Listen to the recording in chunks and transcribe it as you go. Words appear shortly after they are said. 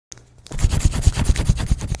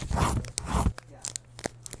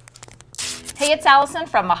Hey, it's Allison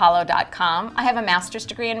from Mahalo.com. I have a master's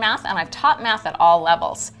degree in math and I've taught math at all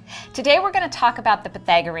levels. Today we're going to talk about the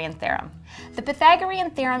Pythagorean Theorem. The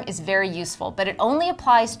Pythagorean Theorem is very useful, but it only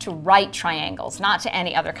applies to right triangles, not to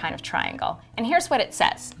any other kind of triangle. And here's what it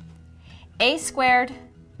says. A squared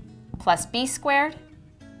plus b squared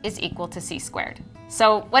is equal to c squared.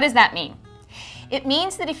 So what does that mean? It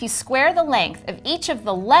means that if you square the length of each of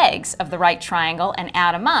the legs of the right triangle and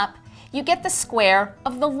add them up, you get the square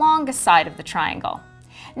of the longest side of the triangle.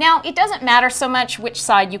 Now, it doesn't matter so much which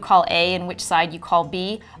side you call A and which side you call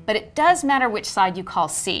B, but it does matter which side you call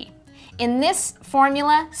C. In this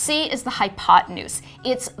formula, C is the hypotenuse.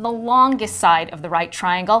 It's the longest side of the right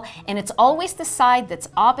triangle, and it's always the side that's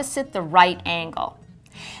opposite the right angle.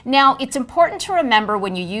 Now, it's important to remember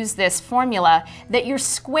when you use this formula that you're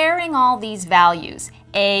squaring all these values,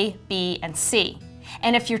 A, B, and C.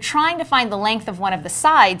 And if you're trying to find the length of one of the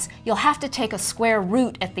sides, you'll have to take a square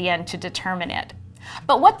root at the end to determine it.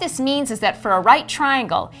 But what this means is that for a right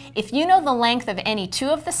triangle, if you know the length of any two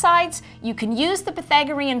of the sides, you can use the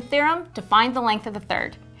Pythagorean theorem to find the length of the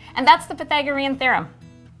third. And that's the Pythagorean theorem.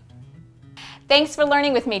 Thanks for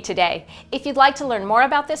learning with me today. If you'd like to learn more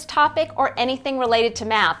about this topic or anything related to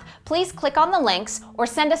math, please click on the links or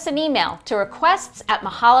send us an email to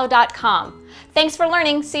requests@mahalo.com. Thanks for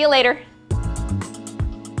learning. See you later.